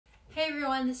Hey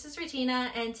everyone, this is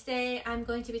Regina, and today I'm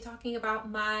going to be talking about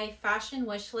my fashion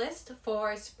wish list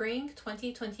for spring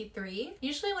 2023.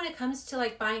 Usually when it comes to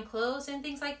like buying clothes and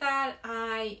things like that,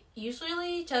 I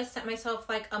usually just set myself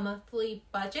like a monthly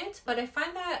budget, but I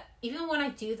find that even when I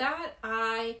do that,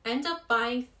 I end up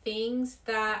buying things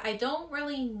that I don't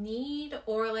really need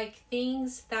or like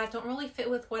things that don't really fit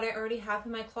with what I already have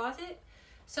in my closet.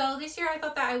 So this year I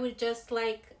thought that I would just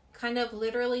like kind of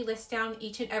literally list down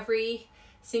each and every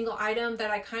single item that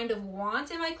I kind of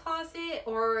want in my closet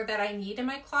or that I need in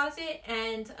my closet,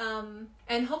 and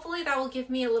hopefully that will give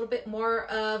me a little bit more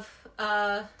of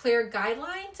a clear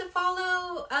guideline to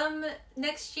follow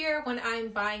next year when I'm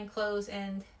buying clothes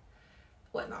and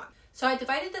whatnot. So I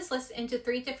divided this list into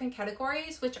 3 different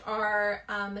categories, which are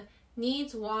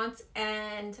needs, wants,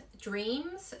 and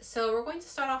dreams. So we're going to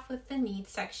start off with the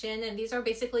needs section, and these are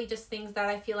basically just things that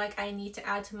I feel like I need to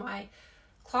add to my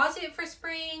closet for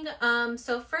spring.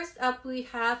 So first up we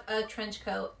have a trench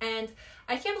coat, and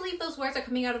I can't believe those words are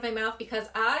coming out of my mouth because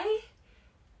I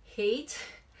hate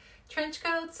trench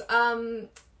coats.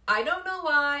 I don't know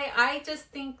why. I just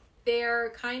think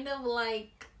they're kind of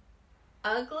like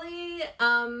ugly.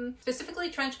 Specifically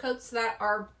trench coats that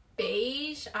are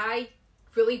beige. I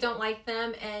really don't like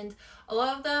them, and a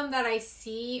lot of them that I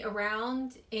see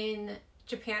around in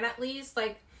Japan, at least,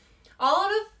 like all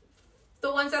of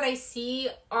the ones that I see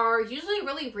are usually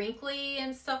really wrinkly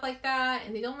and stuff like that,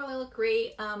 and they don't really look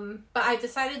great. But I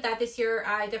decided that this year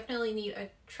I definitely need a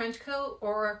trench coat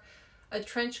or a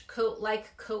trench coat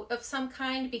like coat of some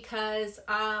kind, because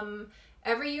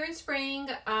every year in spring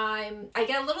I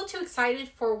get a little too excited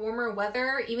for warmer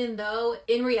weather, even though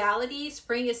in reality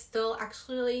spring is still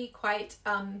actually quite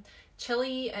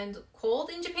chilly and cold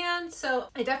in Japan. So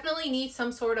I definitely need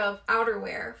some sort of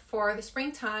outerwear for the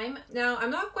springtime. Now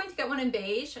I'm not going to get one in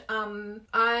beige.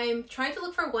 I'm trying to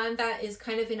look for one that is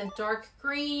kind of in a dark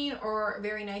green or a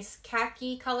very nice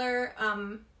khaki color.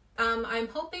 I'm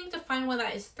hoping to find one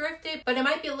that is thrifted, but it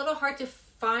might be a little hard to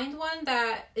find one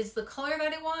that is the color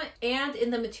that I want and in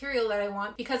the material that I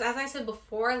want, because as I said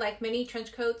before, like many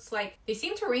trench coats, like they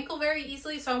seem to wrinkle very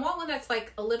easily, so I want one that's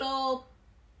like a little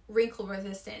wrinkle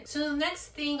resistant. So the next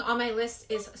thing on my list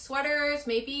is sweaters,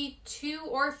 maybe 2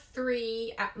 or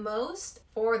 3 at most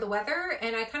for the weather,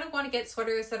 and I kind of want to get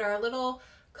sweaters that are a little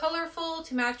colorful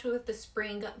to match with the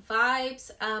spring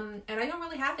vibes, and I don't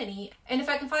really have any. And if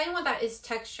I can find one that is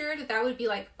textured, that would be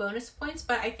like bonus points,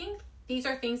 but I think these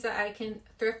are things that I can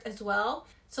thrift as well.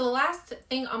 So the last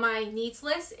thing on my needs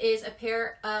list is a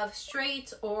pair of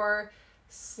straight or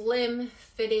slim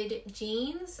fitted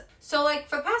jeans. So like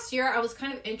for the past year I was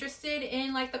kind of interested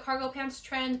in like the cargo pants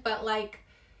trend, but like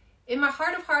in my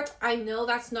heart of hearts I know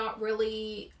that's not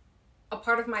really a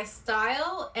part of my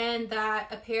style, and that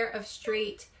a pair of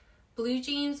straight blue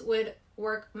jeans would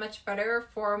work much better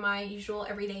for my usual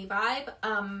everyday vibe.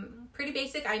 Pretty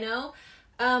basic, I know,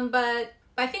 but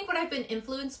I think what I've been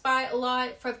influenced by a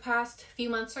lot for the past few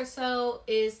months or so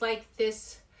is like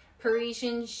this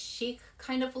Parisian chic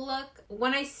kind of look.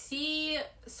 When I see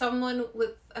someone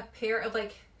with a pair of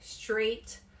like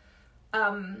straight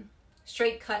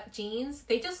cut jeans,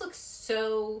 they just look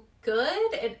so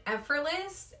good and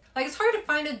effortless. Like it's hard to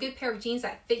find a good pair of jeans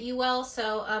that fit you well,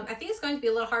 so I think it's going to be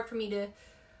a little hard for me to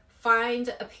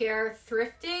find a pair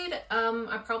thrifted.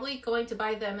 I'm probably going to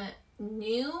buy them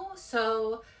new.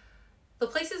 So the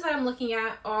places that I'm looking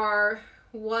at are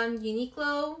one,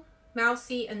 Uniqlo,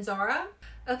 Mousy, and Zara.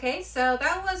 Okay, so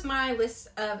that was my list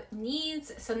of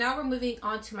needs. So now we're moving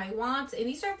on to my wants, and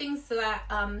these are things that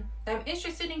I'm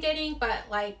interested in getting, but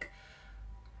like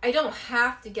I don't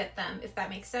have to get them, if that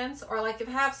makes sense. Or like if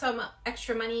I have some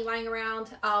extra money lying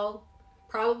around, I'll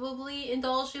probably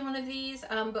indulge in one of these,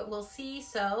 but we'll see.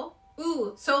 So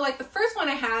like the first one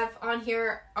I have on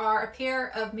here are a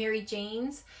pair of Mary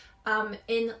Janes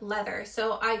in leather.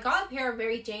 So I got a pair of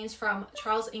Mary Janes from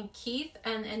Charles & Keith,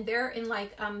 and they're in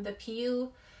like the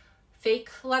PU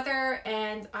fake leather,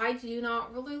 and I do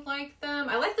not really like them.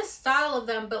 I like the style of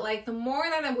them, but like the more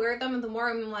that I wear them, the more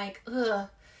I'm like, ugh,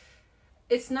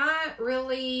 it's not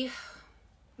really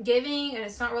giving, and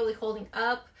it's not really holding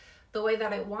up the way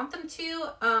that I want them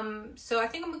to. So I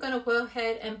think I'm gonna go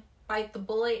ahead and bite the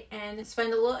bullet and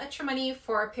spend a little extra money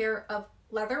for a pair of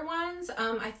leather ones.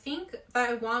 I think that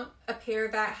I want a pair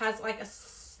that has like a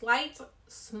slight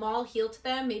small heel to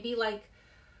them, maybe like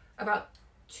about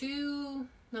 2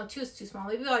 is too small,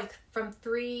 maybe like from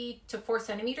 3 to 4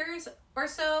 centimeters or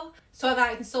so that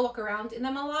I can still walk around in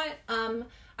them a lot.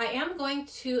 I am going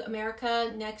to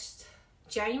America next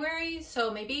January,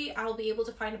 so maybe I'll be able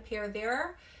to find a pair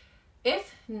there.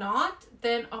 If not,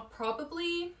 then I'll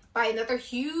probably buy another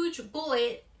huge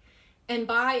bullet and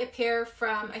buy a pair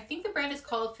from, I think the brand is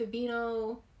called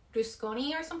Fabino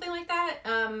Rusconi or something like that.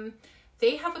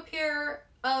 They have a pair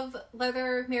of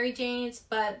leather Mary Janes,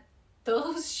 but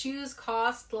those shoes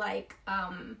cost like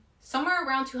somewhere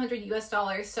around $200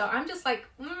 US. So I'm just like,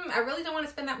 I really don't want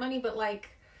to spend that money, but like,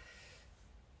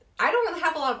 I don't really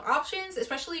have a lot of options,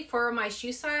 especially for my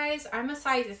shoe size. I'm a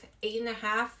size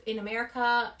 8.5 in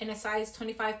America and a size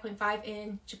 25.5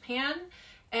 in Japan.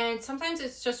 And sometimes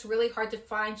it's just really hard to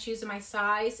find shoes in my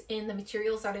size in the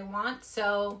materials that I want.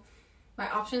 So my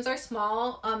options are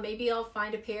small. Maybe I'll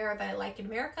find a pair that I like in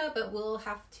America, but we'll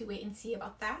have to wait and see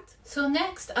about that. So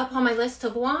next up on my list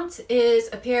of wants is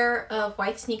a pair of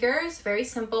white sneakers. Very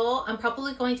simple. I'm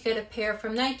probably going to get a pair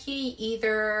from Nike,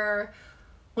 either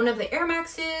one of the Air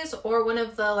Maxes or one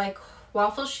of the like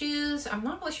waffle shoes. I'm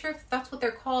not really sure if that's what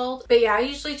they're called, but yeah, I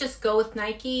usually just go with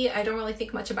Nike. I don't really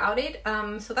think much about it.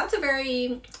 So that's a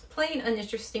very plain,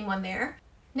 uninteresting one there.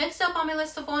 Next up on my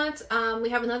list of wants, we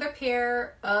have another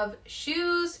pair of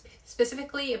shoes,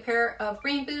 specifically a pair of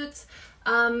rain boots.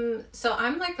 So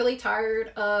I'm like really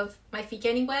tired of my feet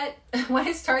getting wet when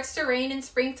it starts to rain in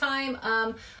springtime.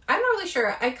 I'm not really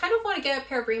sure. I kind of want to get a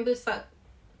pair of rain boots that,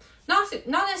 not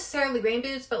necessarily rain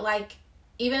boots, but like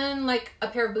even like a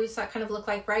pair of boots that kind of look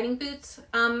like riding boots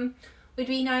would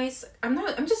be nice. I'm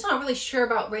just not really sure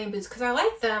about rain boots because I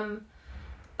like them,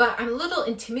 but I'm a little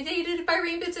intimidated by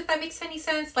rain boots, if that makes any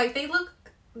sense. Like they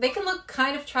can look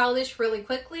kind of childish really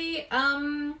quickly.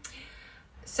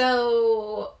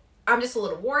 So I'm just a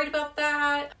little worried about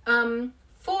that.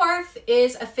 Fourth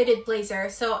is a fitted blazer.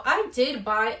 So I did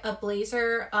buy a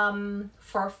blazer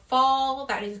for fall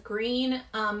that is green,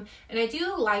 and I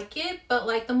do like it, but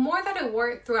like the more that I wore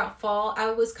it throughout fall, I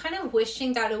was kind of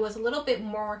wishing that it was a little bit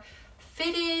more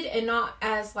fitted and not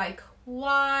as like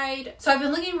wide. So I've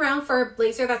been looking around for a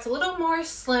blazer that's a little more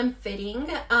slim fitting,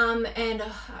 and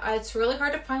it's really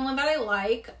hard to find one that I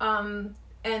like, and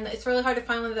it's really hard to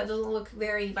find one that doesn't look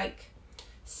very like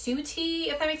suity,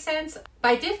 if that makes sense. But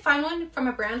I did find one from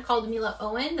a brand called Mila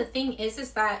Owen. The thing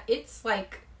is that it's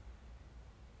like,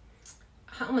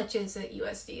 how much is it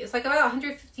USD? It's like about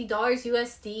 $150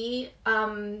 USD.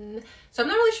 So I'm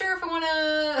not really sure if I want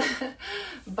to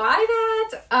buy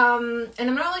that. And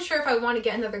I'm not really sure if I want to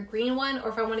get another green one or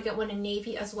if I want to get one in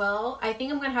navy as well. I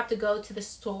think I'm going to have to go to the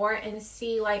store and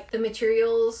see like the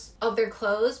materials of their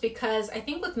clothes, because I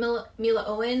think with Mila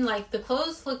Owen, like the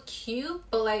clothes look cute,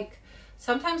 but like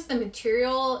sometimes the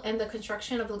material and the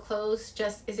construction of the clothes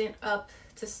just isn't up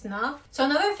to snuff. So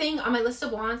another thing on my list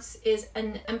of wants is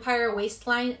an Empire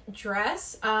waistline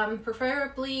dress,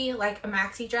 preferably like a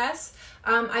maxi dress.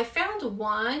 I found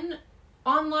one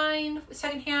online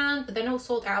secondhand, but then it was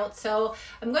sold out. So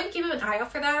I'm going to keep an eye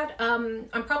out for that.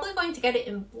 I'm probably going to get it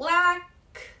in black,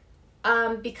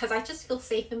 because I just feel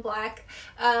safe in black.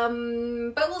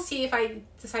 But we'll see if I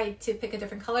decide to pick a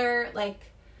different color. Like,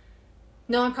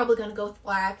 no, I'm probably going to go with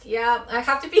black. Yeah, I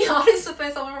have to be honest with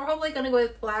myself. I'm probably going to go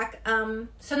with black.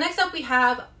 So next up we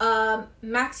have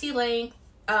maxi length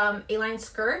A-line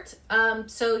skirt.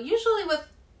 So usually with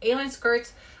A-line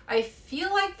skirts, I feel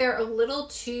like they're a little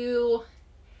too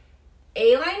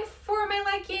A-line for my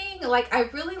liking. Like I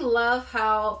really love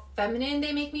how feminine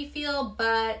they make me feel,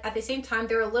 but at the same time,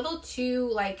 they're a little too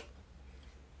like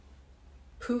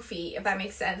poofy, if that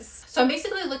makes sense. So I'm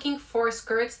basically looking for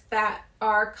skirts that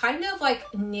are kind of like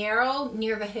narrow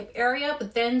near the hip area,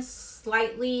 but then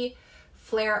slightly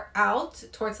flare out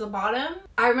towards the bottom.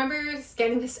 I remember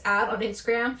getting this ad on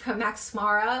Instagram from Max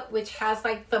Mara, which has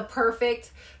like the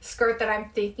perfect skirt that I'm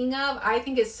thinking of. I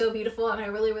think it's so beautiful and I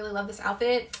really, really love this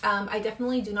outfit. I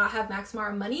definitely do not have Max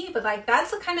Mara money, but like that's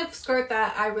the kind of skirt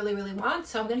that I really, really want.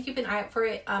 So I'm gonna keep an eye out for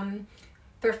it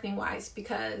thrifting wise,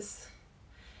 because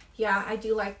yeah, I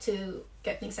do like to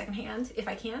get things secondhand if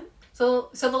I can. So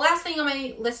the last thing on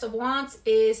my list of wants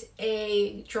is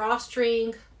a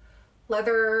drawstring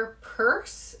leather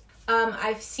purse.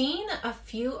 I've seen a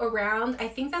few around. I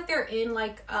think that they're in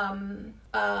like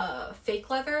fake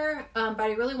leather, but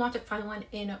I really want to find one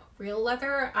in real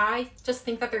leather. I just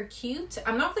think that they're cute.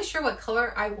 I'm not really sure what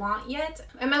color I want yet.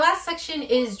 And my last section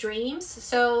is dreams.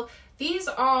 So these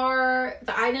are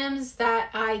the items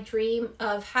that I dream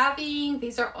of having.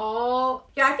 These are all,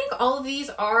 yeah, I think all of these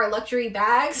are luxury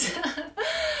bags.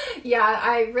 Yeah,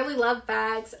 I really love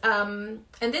bags. And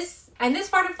this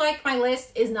part of like my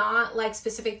list is not like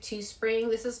specific to spring.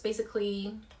 This is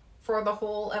basically for the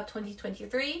whole of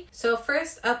 2023. So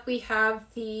first up we have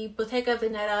the Bottega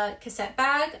Veneta cassette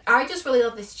bag. I just really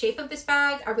love the shape of this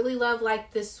bag. I really love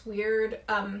like this weird,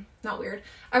 not weird.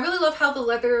 I really love how the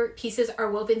leather pieces are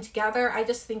woven together. I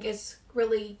just think it's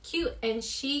really cute and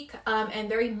chic, and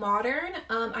very modern.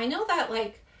 I know that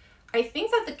like I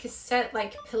think that the cassette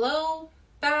like pillow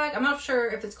bag, I'm not sure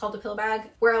if it's called a pillow bag,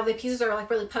 where all the pieces are like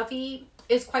really puffy,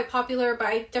 is quite popular, but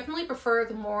I definitely prefer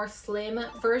the more slim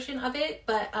version of it.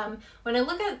 But when I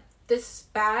look at this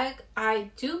bag,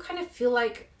 I do kind of feel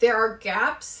like there are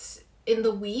gaps in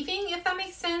the weaving, if that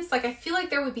makes sense. Like I feel like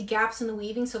there would be gaps in the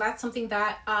weaving, so that's something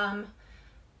that I'm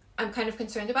kind of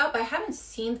concerned about, but I haven't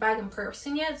seen the bag in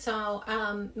person yet, so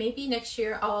maybe next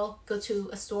year I'll go to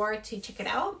a store to check it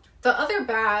out. The other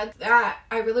bag that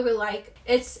I really like,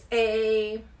 it's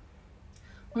a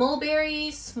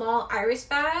mulberry small iris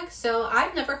bag. So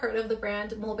I've never heard of the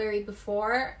brand Mulberry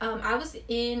before. I was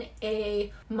in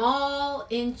a mall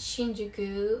in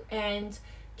Shinjuku and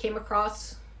came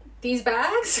across these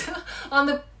bags on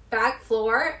the back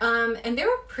floor, and they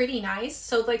were pretty nice.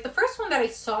 So like the first one that I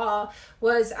saw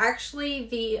was actually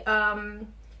the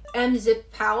M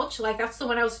zip pouch. Like that's the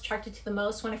one I was attracted to the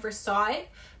most when I first saw it.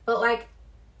 But like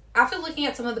after looking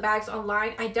at some of the bags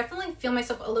online, I definitely feel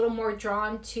myself a little more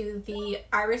drawn to the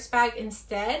iris bag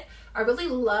instead. I really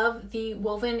love the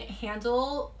woven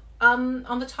handle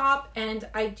on the top, and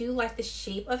I do like the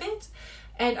shape of it.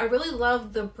 And I really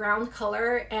love the brown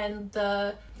color and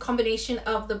the combination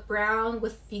of the brown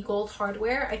with the gold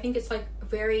hardware. I think it's like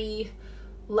very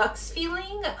luxe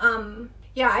feeling.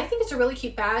 Yeah, I think it's a really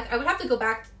cute bag. I would have to go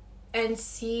back and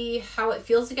see how it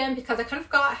feels again, because I kind of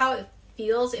forgot how it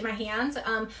feels in my hands,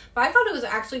 but I thought it was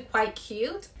actually quite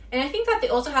cute. And I think that they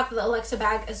also have the Alexa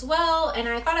bag as well, and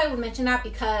I thought I would mention that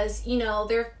because, you know,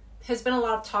 there has been a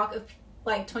lot of talk of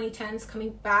like 2010s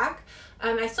coming back.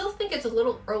 I still think it's a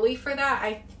little early for that.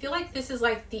 I feel like this is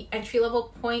like the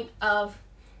entry-level point of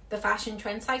the fashion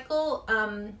trend cycle.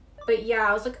 But yeah,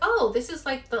 I was like, oh, this is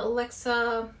like the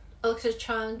Alexa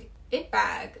Chung It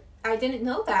bag. I didn't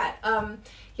know that.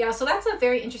 Yeah, so that's a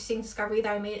very interesting discovery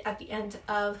that I made at the end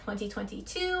of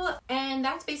 2022. And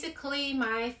that's basically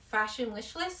my fashion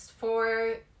wish list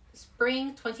for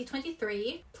spring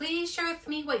 2023. Please share with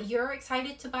me what you're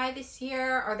excited to buy this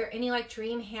year. Are there any like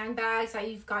dream handbags that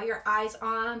you've got your eyes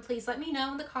on? Please let me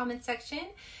know in the comment section.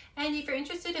 And if you're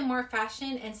interested in more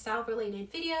fashion and style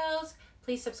related videos,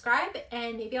 please subscribe,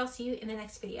 and maybe I'll see you in the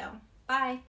next video. Bye.